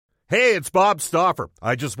Hey, it's Bob Stauffer.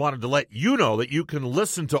 I just wanted to let you know that you can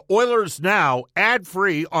listen to Oilers Now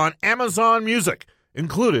ad-free on Amazon Music,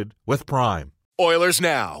 included with Prime. Oilers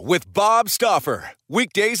Now with Bob Stauffer.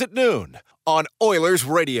 Weekdays at noon on Oilers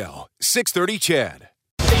Radio, 630 CHED.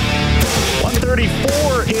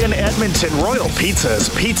 134 in Edmonton. Royal Pizza is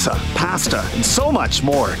pizza, pasta, and so much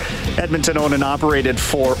more. Edmonton owned and operated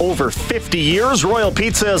for over 50 years. Royal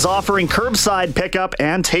Pizza is offering curbside pickup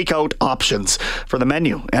and takeout options. For the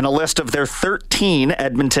menu and a list of their 13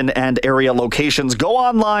 Edmonton and area locations, go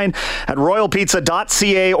online at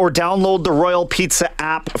royalpizza.ca or download the Royal Pizza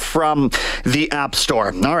app from the App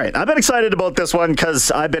Store. All right, I've been excited about this one because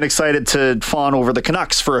I've been excited to fawn over the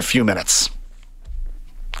Canucks for a few minutes.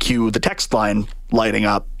 Cue the text line lighting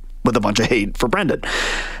up with a bunch of hate for Brendan.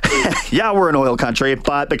 Yeah, we're in oil country,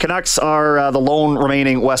 but the Canucks are the lone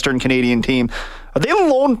remaining Western Canadian team. Are they the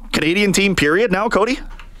lone Canadian team, period, now, Cody?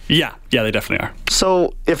 Yeah, they definitely are.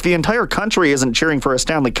 So if the entire country isn't cheering for a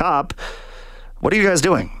Stanley Cup, what are you guys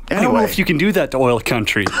doing? Anyway. I don't know if you can do that to oil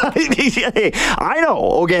country. I know,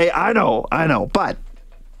 okay, I know, but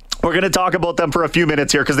we're going to talk about them for a few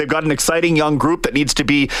minutes here because they've got an exciting young group that needs to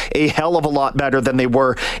be a hell of a lot better than they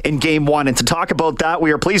were in Game 1. And to talk about that,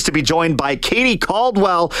 we are pleased to be joined by Katie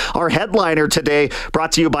Caldwell, our headliner today,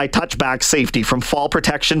 brought to you by Touchback Safety. From fall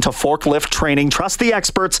protection to forklift training, trust the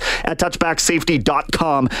experts at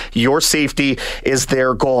touchbacksafety.com. Your safety is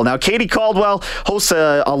their goal. Now, Katie Caldwell hosts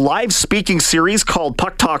a live speaking series called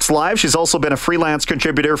Puck Talks Live. She's also been a freelance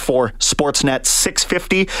contributor for Sportsnet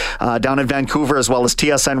 650 down in Vancouver, as well as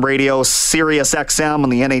TSN Radio, Sirius XM on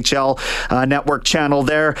the NHL network channel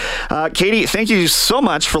there. Katie, thank you so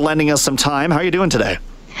much for lending us some time. How are you doing today?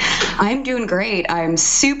 I'm doing great. I'm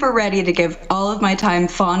super ready to give all of my time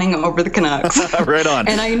fawning over the Canucks. Right on.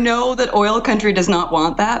 And I know that oil country does not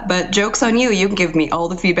want that, but joke's on you. You can give me all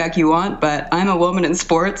the feedback you want, but I'm a woman in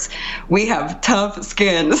sports. We have tough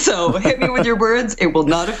skin, so hit me with your words. It will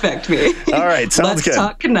not affect me. All right, sounds good. Let's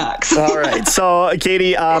talk Canucks. All right, so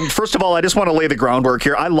Katie, first of all, I just want to lay the groundwork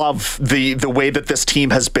here. I love the way that this team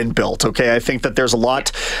has been built, okay? I think that there's a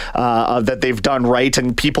lot that they've done right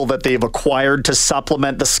and people that they've acquired to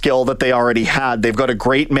supplement the skill that they already had. They've got a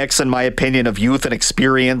great mix, in my opinion, of youth and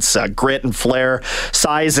experience, grit and flair,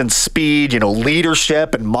 size and speed,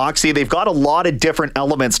 leadership and moxie. They've got a lot of different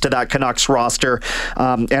elements to that Canucks roster,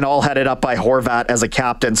 and all headed up by Horvat as a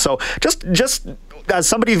captain. So just as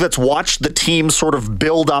somebody that's watched the team sort of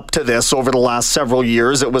build up to this over the last several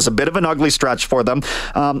years, it was a bit of an ugly stretch for them.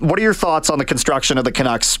 What are your thoughts on the construction of the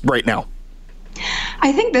Canucks right now?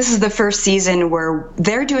 I think this is the first season where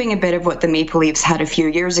they're doing a bit of what the Maple Leafs had a few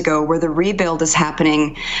years ago, where the rebuild is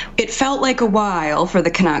happening. It felt like a while for the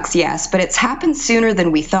Canucks, yes, but it's happened sooner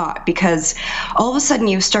than we thought, because all of a sudden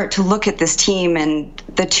you start to look at this team and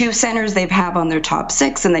the two centers they've had on their top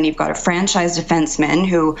six, and then you've got a franchise defenseman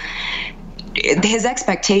who his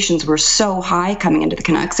expectations were so high coming into the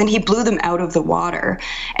Canucks, and he blew them out of the water.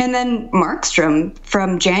 And then Markstrom,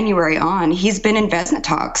 from January on, he's been in Vezina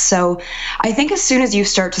talks. So I think as soon as you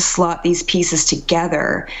start to slot these pieces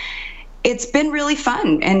together, it's been really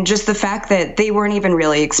fun. And just the fact that they weren't even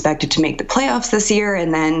really expected to make the playoffs this year,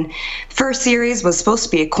 and then first series was supposed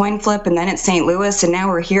to be a coin flip, and then it's St. Louis, and now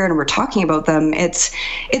we're here and we're talking about them. It's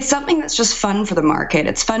something that's just fun for the market.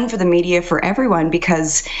 It's fun for the media, for everyone,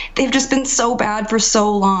 because they've just been so bad for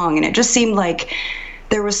so long, and it just seemed like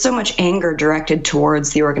there was so much anger directed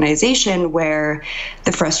towards the organization, where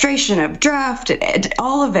the frustration of draft,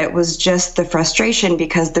 all of it was just the frustration,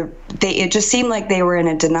 because it just seemed like they were in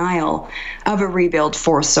a denial of a rebuild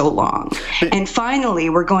for so long. And finally,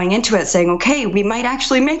 we're going into it saying, okay, we might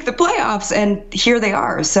actually make the playoffs, and here they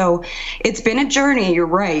are. So it's been a journey, you're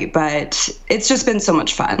right, but it's just been so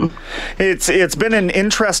much fun. It's been an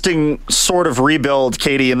interesting sort of rebuild,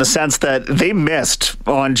 Katie, in the sense that they missed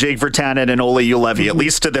on Jake Virtanen and Ole Juolevi, at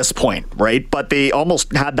least to this point, right? But they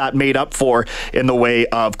almost had that made up for in the way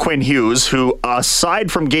of Quinn Hughes, who,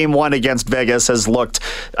 aside from Game 1 against Vegas, has looked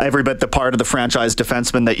every bit the part of the franchise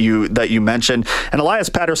defenseman that you mentioned. And Elias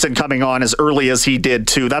Pettersson coming on as early as he did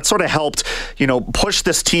too, that sort of helped, push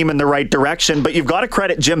this team in the right direction. But you've got to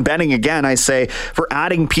credit Jim Benning again, I say, for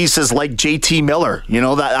adding pieces like JT Miller.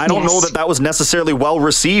 That I don't know that was necessarily well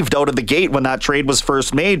received out of the gate when that trade was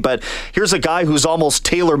first made, but here's a guy who's almost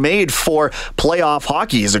tailor-made for playoff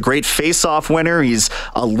hockey. He's a great face-off winner. He's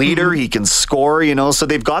a leader. He can score, so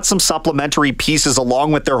they've got some supplementary pieces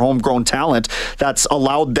along with their homegrown talent that's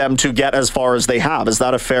allowed them to get as far as they have. Is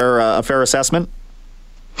that a fair assessment?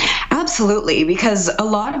 Absolutely, because a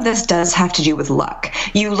lot of this does have to do with luck.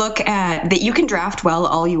 You look at that, you can draft well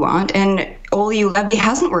all you want, and Olli Juolevi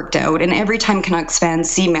hasn't worked out, and every time Canucks fans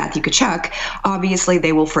see Matthew Tkachuk, obviously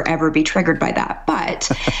they will forever be triggered by that.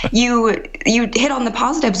 But you hit on the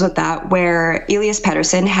positives with that, where Elias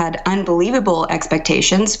Pettersson had unbelievable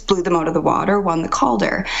expectations, blew them out of the water, won the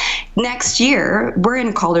Calder. Next year, we're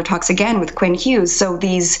in Calder talks again with Quinn Hughes. So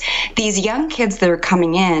these young kids that are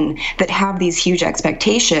coming in that have these huge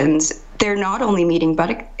expectations, they're not only meeting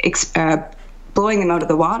but blowing them out of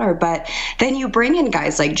the water, but then you bring in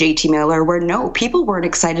guys like JT Miller, where people weren't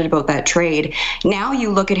excited about that trade. Now you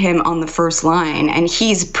look at him on the first line and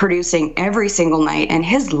he's producing every single night, and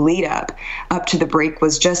his lead up to the break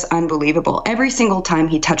was just unbelievable. Every single time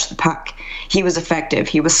he touched the puck, he was effective,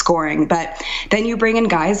 he was scoring. But then you bring in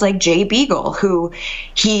guys like Jay Beagle, who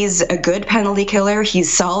he's a good penalty killer,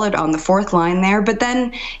 he's solid on the fourth line there, but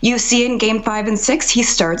then you see in game 5 and 6, he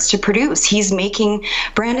starts to produce. He's making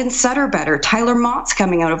Brandon Sutter better, Tyler Mott's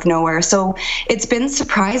coming out of nowhere. So it's been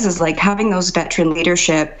surprises, like having those veteran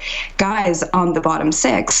leadership guys on the bottom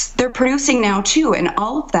 6. They're producing now too, and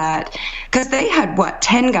all of that, because they had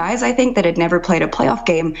 10 guys, I think, that had never played a playoff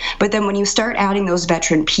game. But then when you start adding those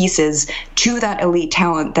veteran pieces to that elite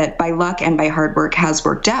talent that by luck and by hard work has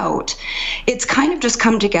worked out, it's kind of just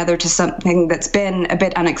come together to something that's been a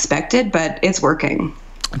bit unexpected, but it's working.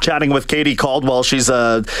 Chatting with Katie Caldwell. She's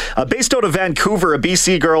based out of Vancouver, a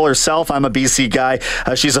BC girl herself. I'm a BC guy.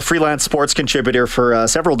 She's a freelance sports contributor for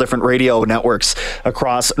several different radio networks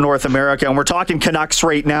across North America. And we're talking Canucks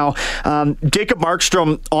right now. Jacob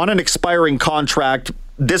Markstrom on an expiring contract.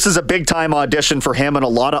 This is a big-time audition for him and a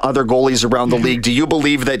lot of other goalies around the league. Do you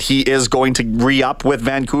believe that he is going to re-up with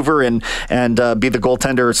Vancouver and be the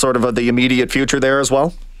goaltender sort of the immediate future there as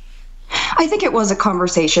well? I think it was a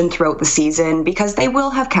conversation throughout the season because they will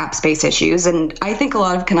have cap space issues, and I think a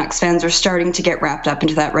lot of Canucks fans are starting to get wrapped up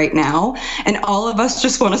into that right now, and all of us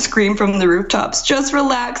just want to scream from the rooftops, just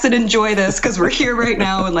relax and enjoy this because we're here right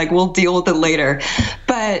now and we'll deal with it later.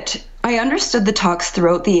 But I understood the talks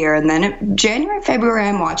throughout the year, and then in January, February,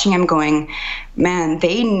 I'm watching him going, man,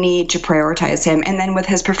 they need to prioritize him. And then with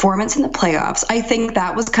his performance in the playoffs, I think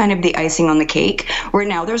that was kind of the icing on the cake, where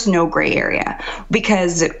now there's no gray area,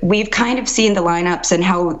 because we've kind of seen the lineups and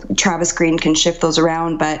how Travis Green can shift those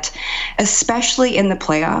around. But especially in the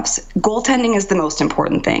playoffs, goaltending is the most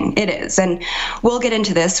important thing. It is. And we'll get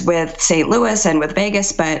into this with St. Louis and with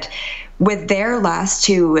Vegas, but with their last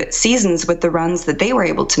 2 seasons, with the runs that they were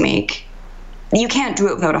able to make, you can't do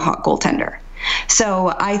it without a hot goaltender.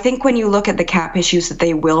 So I think when you look at the cap issues that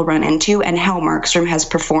they will run into and how Markstrom has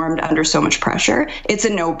performed under so much pressure, it's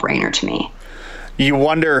a no-brainer to me. You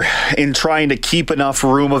wonder, in trying to keep enough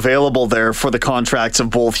room available there for the contracts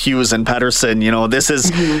of both Hughes and Pettersson, this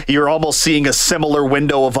is, you're almost seeing a similar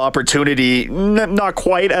window of opportunity, not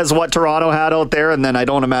quite as what Toronto had out there. And then I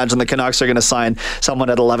don't imagine the Canucks are going to sign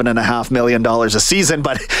someone at $11.5 million a season,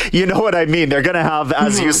 but you know what I mean. They're going to have,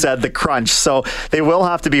 as you said, the crunch. So they will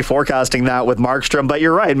have to be forecasting that with Markstrom. But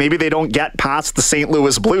you're right. Maybe they don't get past the St.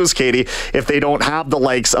 Louis Blues, Katie, if they don't have the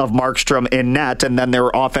likes of Markstrom in net, and then their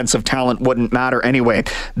offensive talent wouldn't matter anyway.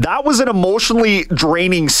 That was an emotionally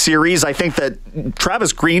draining series. I think that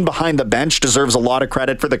Travis Green behind the bench deserves a lot of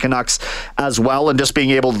credit for the Canucks as well, and just being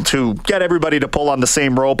able to get everybody to pull on the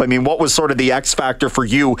same rope. I mean, what was sort of the X factor for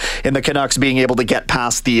you in the Canucks being able to get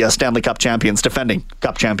past the Stanley Cup champions, defending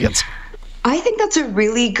Cup champions? I think that's a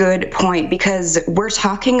really good point, because we're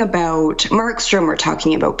talking about Markstrom, we're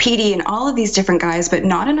talking about Petey and all of these different guys, but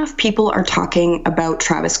not enough people are talking about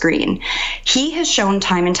Travis Green. He has shown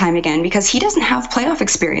time and time again, because he doesn't have playoff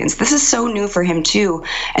experience. This is so new for him too.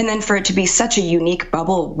 And then for it to be such a unique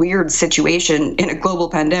bubble, weird situation in a global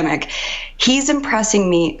pandemic, he's impressing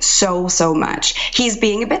me so much. He's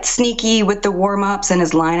being a bit sneaky with the warm-ups and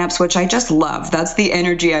his lineups, which I just love. That's the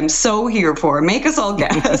energy I'm so here for. Make us all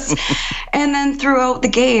gas. And then throughout the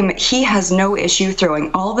game, he has no issue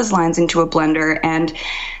throwing all of his lines into a blender. And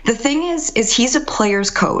the thing is he's a player's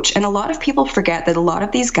coach. And a lot of people forget that a lot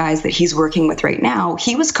of these guys that he's working with right now,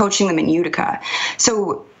 he was coaching them in Utica.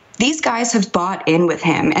 So these guys have bought in with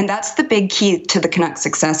him. And that's the big key to the Canucks'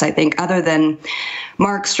 success, I think, other than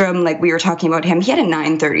Markstrom, like we were talking about him. He had a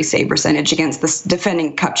 .930 save percentage against the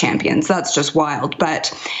defending Cup champions. That's just wild.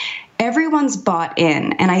 But everyone's bought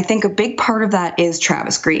in, and I think a big part of that is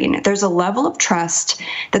Travis Green. There's a level of trust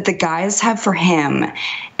that the guys have for him,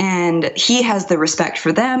 and he has the respect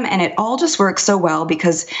for them, and it all just works so well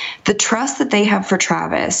because the trust that they have for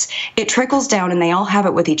Travis, it trickles down and they all have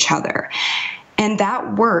it with each other. And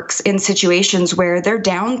that works in situations where they're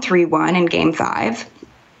down 3-1 in Game 5.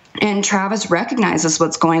 And Travis recognizes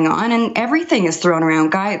what's going on, and everything is thrown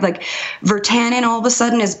around. Like Virtanen all of a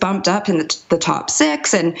sudden is bumped up in the top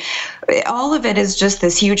 6, and all of it is just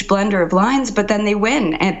this huge blender of lines, but then they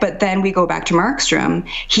win. But then we go back to Markstrom.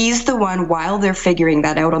 He's the one, while they're figuring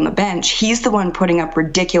that out on the bench, he's the one putting up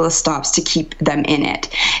ridiculous stops to keep them in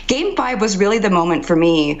it. Game 5 was really the moment for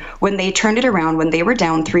me when they turned it around, when they were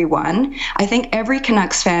down 3-1. I think every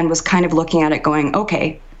Canucks fan was kind of looking at it going,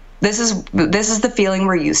 okay, this is the feeling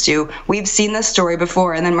we're used to. We've seen this story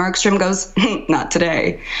before. And then Markstrom goes, not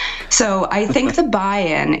today. So I think the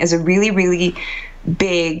buy-in is a really, really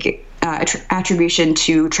big attribution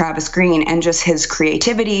to Travis Green and just his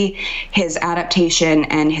creativity, his adaptation,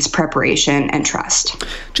 and his preparation and trust.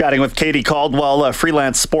 Chatting with Katie Caldwell, a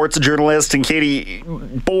freelance sports journalist. And Katie,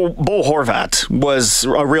 Bo Horvat was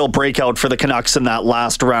a real breakout for the Canucks in that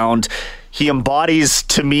last round. He embodies,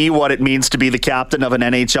 to me, what it means to be the captain of an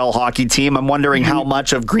NHL hockey team. I'm wondering how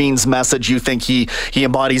much of Green's message you think he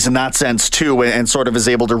embodies in that sense, too, and sort of is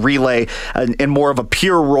able to relay in more of a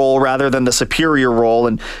pure role rather than the superior role.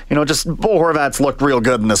 And, just Bo Horvat's looked real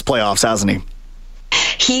good in this playoffs, hasn't he?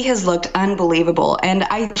 He has looked unbelievable, and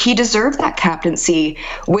he deserved that captaincy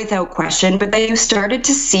without question. But then you started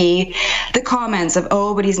to see the comments of,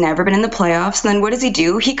 but he's never been in the playoffs. And then what does he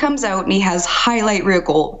do? He comes out and he has highlight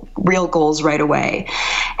real goals right away.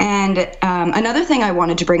 And another thing I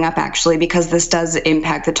wanted to bring up, actually, because this does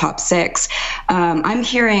impact the top 6, I'm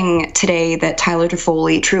hearing today that Tyler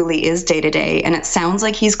Toffoli truly is day-to-day, and it sounds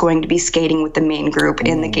like he's going to be skating with the main group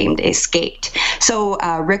in the game day skate. So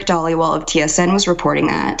Rick Dhaliwal of TSN was reporting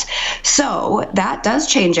that. So that does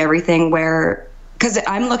change everything, because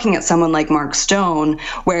I'm looking at someone like Mark Stone,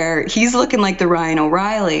 where he's looking like the Ryan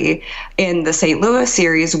O'Reilly in the St. Louis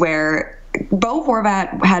series, where Bo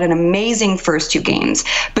Horvat had an amazing first 2 games,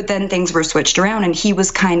 but then things were switched around and he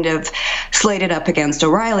was kind of slated up against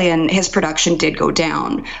O'Reilly, and his production did go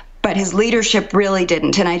down. But his leadership really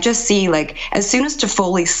didn't. And I just see, as soon as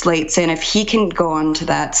Toffoli slates in, if he can go onto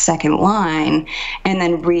that second line and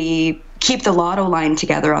then keep the Lotto line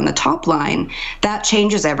together on the top line, that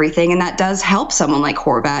changes everything. And that does help someone like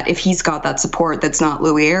Horvat if he's got that support that's not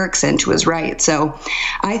Louis Eriksson to his right. So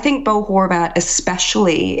I think Bo Horvat,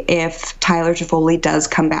 especially if Tyler Toffoli does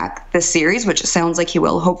come back this series, which it sounds like he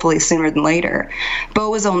will, hopefully sooner than later,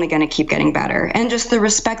 Bo is only going to keep getting better. And just the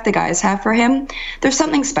respect the guys have for him, there's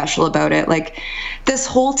something special about it. This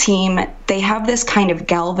whole team, they have this kind of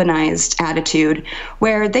galvanized attitude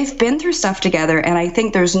where they've been through stuff together, and I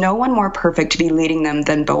think there's no one more perfect to be leading them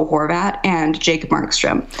than Bo Horvat and Jacob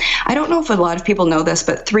Markstrom. I don't know if a lot of people know this,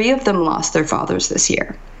 but 3 of them lost their fathers this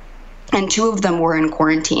year, and 2 of them were in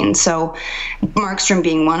quarantine, so Markstrom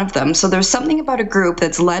being one of them. So there's something about a group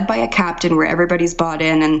that's led by a captain where everybody's bought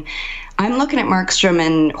in, and I'm looking at Markstrom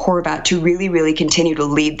and Horvat to really, really continue to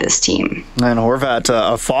lead this team. And Horvat,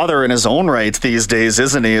 a father in his own right these days,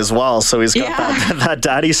 isn't he, as well? So he's got that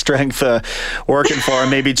daddy strength working for him,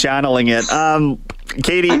 maybe channeling it.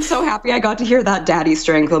 Katie, I'm so happy I got to hear that daddy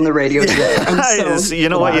strength on the radio today. You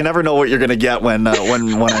know what? You never know what you're going to get when I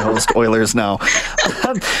host Oilers Now.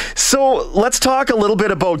 So let's talk a little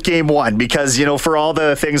bit about Game 1, because, for all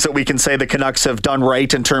the things that we can say the Canucks have done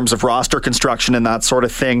right in terms of roster construction and that sort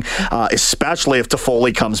of thing, especially if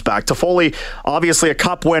Toffoli comes back. Toffoli, obviously a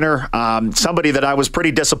cup winner, somebody that I was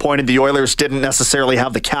pretty disappointed the Oilers didn't necessarily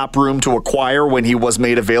have the cap room to acquire when he was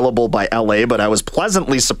made available by LA, but I was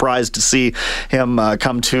pleasantly surprised to see him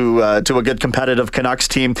come to a good competitive Canucks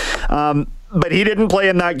team. But he didn't play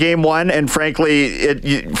in that Game 1, and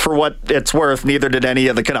frankly, for what it's worth, neither did any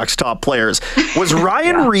of the Canucks' top players. Was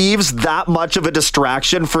Ryan Reeves that much of a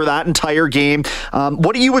distraction for that entire game?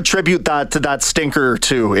 What do you attribute that stinker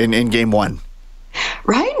to in Game 1?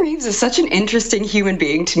 Ryan Reeves is such an interesting human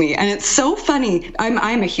being to me, and it's so funny.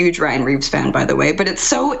 I'm a huge Ryan Reeves fan, by the way, but it's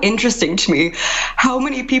so interesting to me how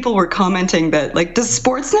many people were commenting that, does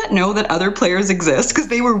Sportsnet know that other players exist? Because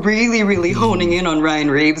they were really, really honing in on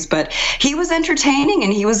Ryan Reeves, but he was entertaining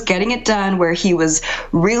and he was getting it done, where he was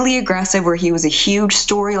really aggressive, where he was a huge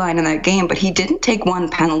storyline in that game, but he didn't take one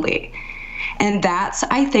penalty. And that's,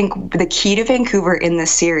 I think, the key to Vancouver in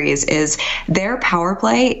this series is their power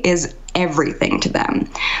play is everything to them.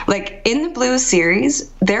 In the Blues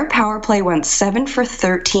series, their power play went 7 for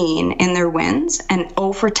 13 in their wins and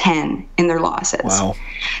 0 for 10 in their losses. Wow.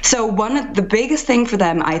 So one of the biggest thing for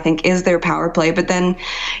them, I think, is their power play. But then,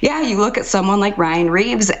 you look at someone like Ryan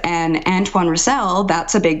Reeves and Antoine Roussel,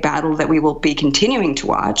 that's a big battle that we will be continuing to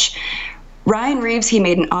watch. Ryan Reeves, he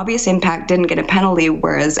made an obvious impact, didn't get a penalty,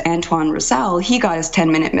 whereas Antoine Roussel, he got his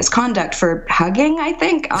 10-minute misconduct for hugging, I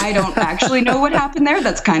think. I don't actually know what happened there.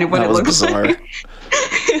 That's kind of what it looks like.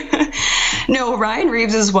 No, Ryan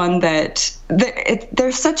Reaves is one that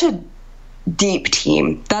they're such a deep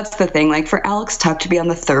team. That's the thing. Like, for Alex Tuch to be on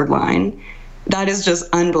the third line, that is just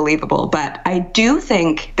unbelievable. But I do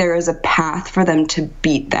think there is a path for them to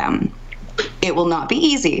beat them. It will not be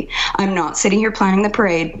easy. I'm not sitting here planning the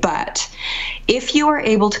parade, but if you are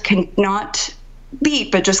able to not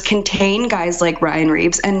beat, but just contain guys like Ryan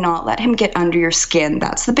Reaves and not let him get under your skin,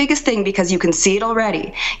 that's the biggest thing, because you can see it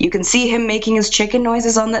already. You can see him making his chicken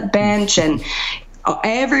noises on that bench, and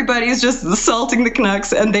everybody's just assaulting the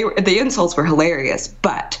Canucks, and the insults were hilarious.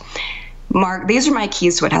 But these are my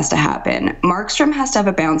keys to what has to happen. Markstrom has to have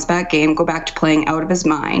a bounce-back game, go back to playing out of his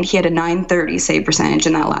mind. He had a .930 save percentage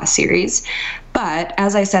in that last series. But,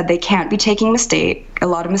 as I said, they can't be taking a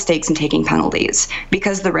lot of mistakes and taking penalties,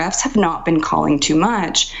 because the refs have not been calling too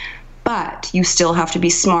much. But you still have to be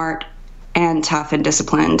smart and tough and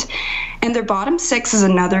disciplined. And their bottom six is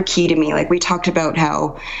another key to me. Like, we talked about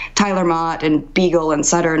how Tyler Mott and Beagle and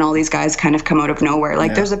Sutter and all these guys kind of come out of nowhere.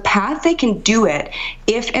 Like, there's a path they can do it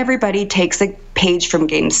if everybody takes a page from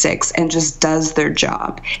Game 6 and just does their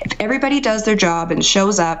job. If everybody does their job and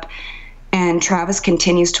shows up and Travis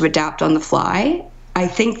continues to adapt on the fly, I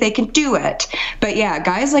think they can do it. But yeah,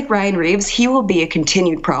 guys like Ryan Reaves, he will be a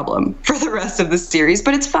continued problem for the rest of the series,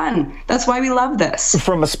 but it's fun. That's why we love this.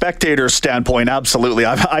 From a spectator's standpoint, absolutely.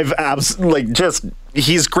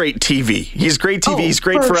 He's great TV. He's great TV. He's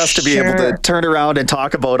great for us to be able to turn around and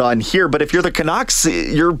talk about on here. But if you're the Canucks,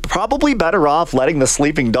 you're probably better off letting the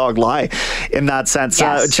sleeping dog lie in that sense.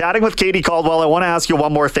 Yes. Chatting with Katie Caldwell, I want to ask you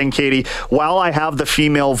one more thing, Katie. While I have the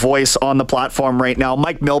female voice on the platform right now,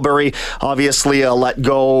 Mike Milbury, obviously let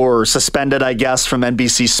go or suspended, I guess, from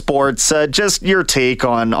NBC Sports. Just your take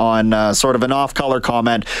on sort of an off-color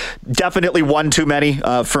comment. Definitely one too many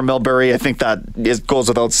for Milbury. I think that goes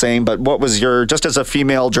without saying. But what was your, just as a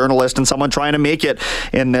female journalist and someone trying to make it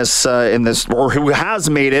in this, or who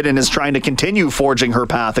has made it and is trying to continue forging her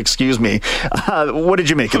path, what did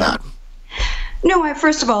you make of that? No,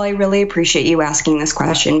 first of all, I really appreciate you asking this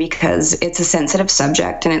question, because it's a sensitive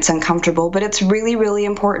subject and it's uncomfortable, but it's really, really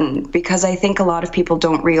important, because I think a lot of people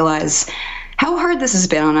don't realize how hard this has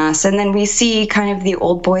been on us. And then we see kind of the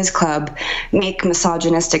old boys club make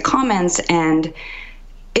misogynistic comments, and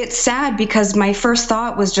it's sad, because my first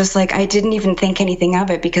thought was just like, I didn't even think anything of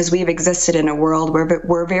it, because we've existed in a world where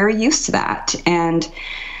we're very used to that. And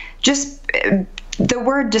just the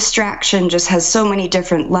word distraction just has so many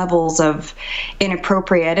different levels of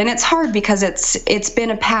inappropriate, and it's hard because it's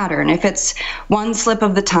been a pattern. If it's one slip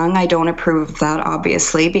of the tongue, I don't approve of that,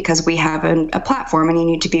 obviously, because we have a platform and you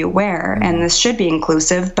need to be aware, and this should be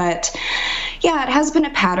inclusive. But yeah, it has been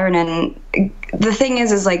a pattern, and the thing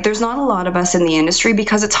is like, there's not a lot of us in the industry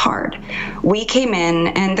because it's hard. We came in,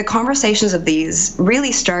 and the conversations of these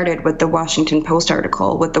really started with the Washington Post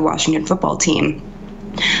article with the Washington football team.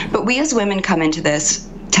 But we as women come into this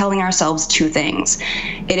telling ourselves two things.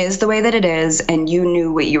 It is the way that it is, and you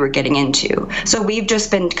knew what you were getting into. So we've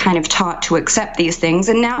just been kind of taught to accept these things,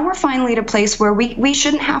 and now we're finally at a place where we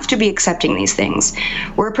shouldn't have to be accepting these things.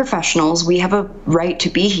 We're professionals. We have a right to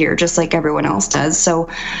be here just like everyone else does. So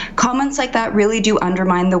comments like that really do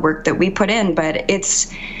undermine the work that we put in, but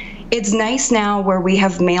it's nice now where we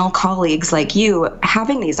have male colleagues like you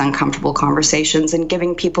having these uncomfortable conversations and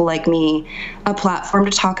giving people like me a platform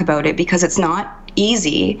to talk about it, because it's not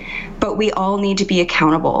easy, but we all need to be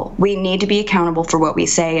accountable. We need to be accountable for what we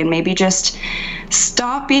say, and maybe just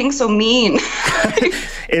stop being so mean.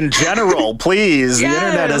 In general, please. Yes, the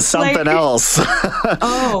internet is something else.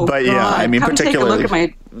 Oh, but yeah, God. I mean, Come particularly. Take a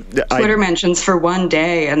look at my Twitter mentions for one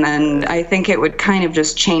day, and then I think it would kind of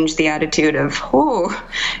just change the attitude of, oh,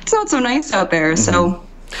 it's not so nice out there. Mm-hmm. So,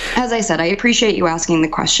 as I said, I appreciate you asking the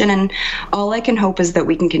question, and all I can hope is that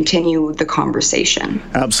we can continue the conversation.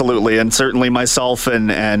 Absolutely, and certainly myself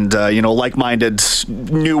and like-minded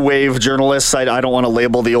new wave journalists, I don't want to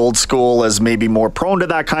label the old school as maybe more prone to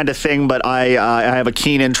that kind of thing, but I have a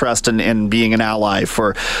keen interest in being an ally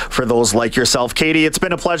for those like yourself. Katie, it's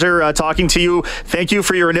been a pleasure talking to you. Thank you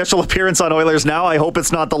for your initial appearance on Oilers Now. I hope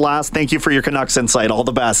it's not the last. Thank you for your Canucks insight. All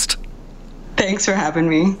the best. Thanks for having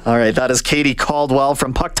me. All right, that is Katie Caldwell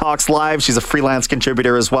from Puck Talks Live. She's a freelance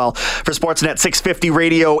contributor as well for Sportsnet 650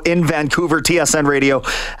 Radio in Vancouver, TSN Radio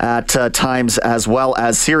at times, as well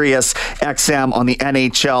as Sirius XM on the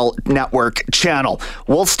NHL Network channel.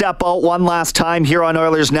 We'll step out one last time here on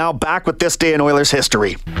Oilers Now, back with This Day in Oilers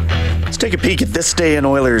History. Let's take a peek at This Day in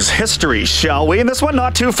Oilers History, shall we? And this one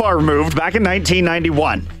not too far removed, back in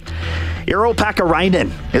 1991. Iiro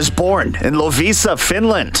Pakarainen is born in Loviisa,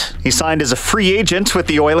 Finland. He signed as a free agent with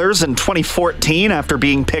the Oilers in 2014 after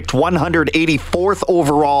being picked 184th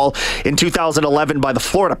overall in 2011 by the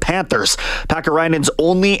Florida Panthers. Pakarainen's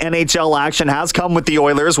only NHL action has come with the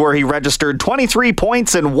Oilers, where he registered 23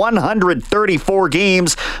 points in 134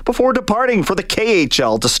 games before departing for the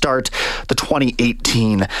KHL to start the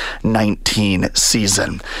 2018-19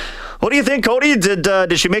 season. What do you think, Cody?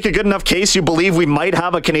 Did she make a good enough case? You believe we might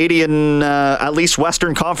have a Canadian, at least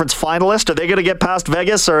Western Conference finalist? Are they going to get past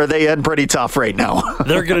Vegas, or are they in pretty tough right now?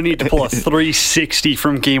 They're going to need to pull a 360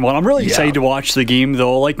 from game one. I'm really excited to watch the game,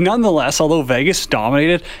 though. Nonetheless, although Vegas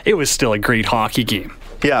dominated, it was still a great hockey game.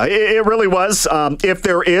 Yeah, it really was. If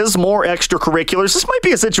there is more extracurriculars, this might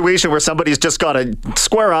be a situation where somebody's just got to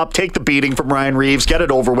square up, take the beating from Ryan Reeves, get it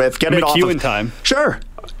over with, get it off. McEwen time. Sure.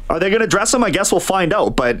 Are they going to dress him? I guess we'll find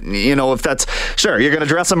out. But, if that's... Sure, you're going to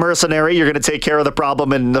dress a mercenary. You're going to take care of the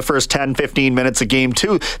problem in the first 10, 15 minutes of game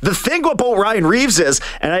two. The thing about Ryan Reeves is,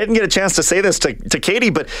 and I didn't get a chance to say this to Katie,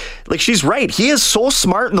 but she's right. He is so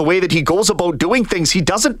smart in the way that he goes about doing things. He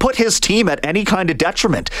doesn't put his team at any kind of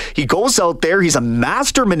detriment. He goes out there. He's a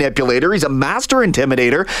master manipulator. He's a master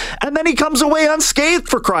intimidator. And then he comes away unscathed,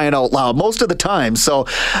 for crying out loud most of the time. So,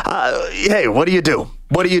 hey, what do you do?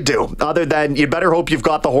 What do you do? Other than you better hope you've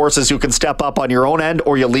got the horses who can step up on your own end,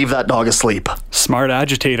 or you leave that dog asleep. Smart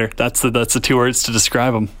agitator. That's the 2 words to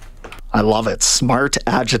describe him. I love it. Smart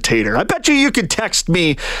agitator. I bet you could text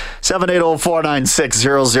me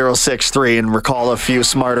 780-496-0063 and recall a few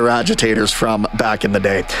smarter agitators from back in the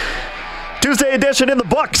day. Tuesday edition in the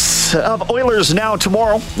books of Oilers Now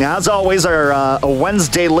tomorrow. As always, our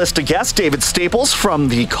Wednesday list of guests, David Staples from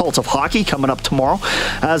the Cult of Hockey coming up tomorrow,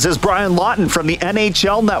 as is Brian Lawton from the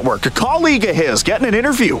NHL Network, a colleague of his, getting an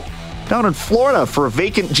interview down in Florida for a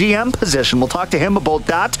vacant GM position. We'll talk to him about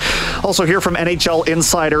that. Also hear from NHL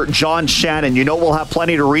insider John Shannon. We'll have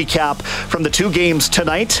plenty to recap from the 2 games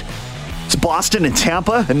tonight. It's Boston and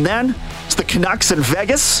Tampa, and then it's the Canucks and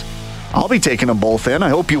Vegas. I'll be taking them both in. I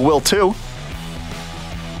hope you will too.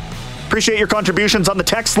 Appreciate your contributions on the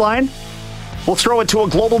text line. We'll throw it to a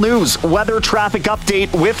global news weather traffic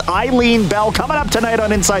update with Eileen Bell coming up tonight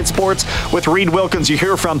on Inside Sports with Reed Wilkins. You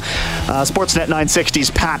hear from Sportsnet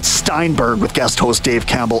 960's Pat Steinberg with guest host Dave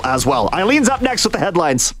Campbell as well. Eileen's up next with the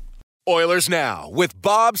headlines. Oilers Now with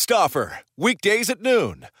Bob Stauffer. Weekdays at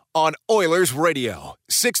noon on Oilers Radio,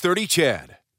 630 CHED.